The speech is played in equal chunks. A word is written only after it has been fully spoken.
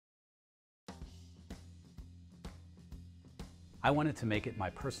I wanted to make it my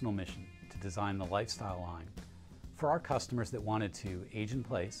personal mission to design the lifestyle line for our customers that wanted to age in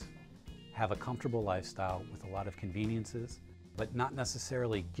place, have a comfortable lifestyle with a lot of conveniences, but not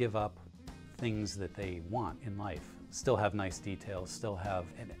necessarily give up things that they want in life. Still have nice details, still have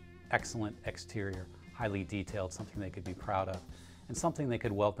an excellent exterior, highly detailed, something they could be proud of, and something they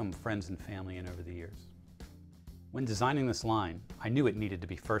could welcome friends and family in over the years. When designing this line, I knew it needed to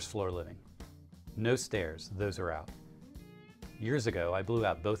be first floor living. No stairs, those are out. Years ago, I blew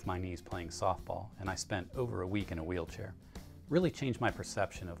out both my knees playing softball, and I spent over a week in a wheelchair. Really changed my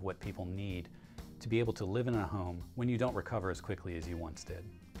perception of what people need to be able to live in a home when you don't recover as quickly as you once did.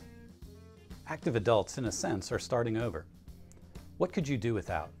 Active adults, in a sense, are starting over. What could you do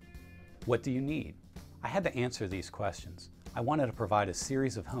without? What do you need? I had to answer these questions. I wanted to provide a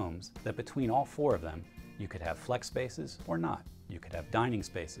series of homes that between all four of them, you could have flex spaces or not. You could have dining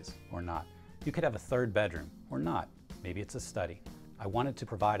spaces or not. You could have a third bedroom or not. Maybe it's a study. I wanted to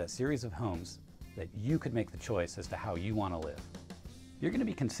provide a series of homes that you could make the choice as to how you want to live. You're going to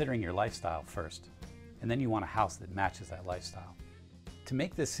be considering your lifestyle first, and then you want a house that matches that lifestyle. To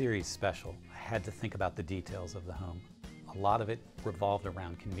make this series special, I had to think about the details of the home. A lot of it revolved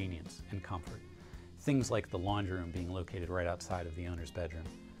around convenience and comfort. Things like the laundry room being located right outside of the owner's bedroom,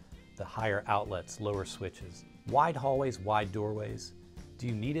 the higher outlets, lower switches, wide hallways, wide doorways. Do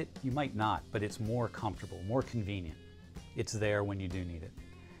you need it? You might not, but it's more comfortable, more convenient. It's there when you do need it.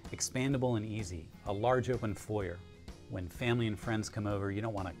 Expandable and easy, a large open foyer. When family and friends come over, you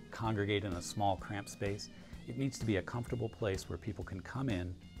don't want to congregate in a small cramped space. It needs to be a comfortable place where people can come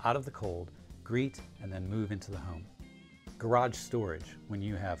in, out of the cold, greet, and then move into the home. Garage storage, when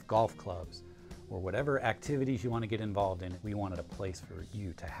you have golf clubs or whatever activities you want to get involved in, we wanted a place for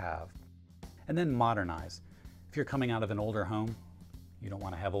you to have. And then modernize. If you're coming out of an older home, you don't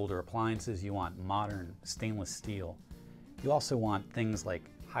want to have older appliances, you want modern stainless steel. You also want things like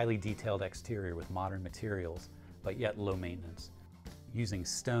highly detailed exterior with modern materials, but yet low maintenance. Using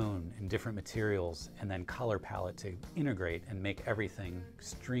stone and different materials and then color palette to integrate and make everything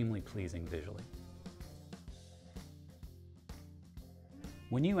extremely pleasing visually.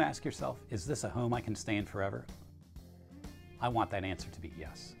 When you ask yourself, is this a home I can stay in forever? I want that answer to be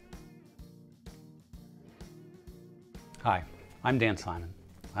yes. Hi, I'm Dan Simon.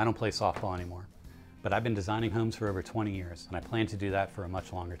 I don't play softball anymore, but I've been designing homes for over 20 years, and I plan to do that for a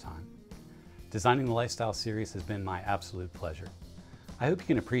much longer time. Designing the Lifestyle series has been my absolute pleasure. I hope you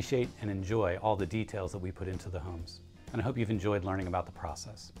can appreciate and enjoy all the details that we put into the homes, and I hope you've enjoyed learning about the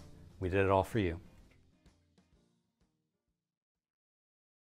process. We did it all for you.